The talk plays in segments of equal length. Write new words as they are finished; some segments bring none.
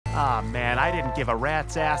Ah, man, I didn't give a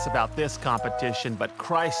rat's ass about this competition, but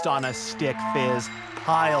Christ on a stick, Fizz,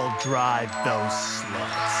 pile drive those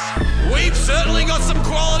sluts. We've certainly got some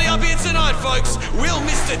quality up here tonight, folks. Will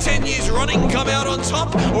Mr. 10 years running come out on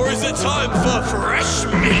top, or is it time for fresh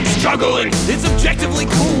meat juggling? It's objectively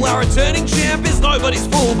cool, our returning champ is nobody's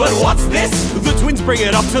fool, but what's this? The twins bring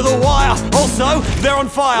it up to the wire. Also, they're on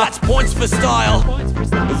fire. That's points for style.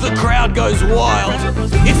 The crowd goes wild.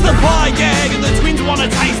 It's the pie gag and the twins want a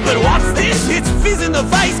taste, but what's this? It's Fizz in the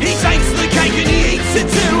face. He takes the cake and he eats it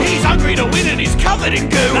too. He's hungry to win and he's covered in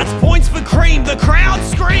goo. That's points for cream. The crowd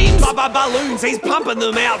screams. Balloons, he's pumping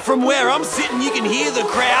them out. From where I'm sitting, you can hear the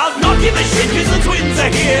crowd not give a shit because the twins are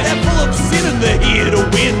here. They're full of sin and they're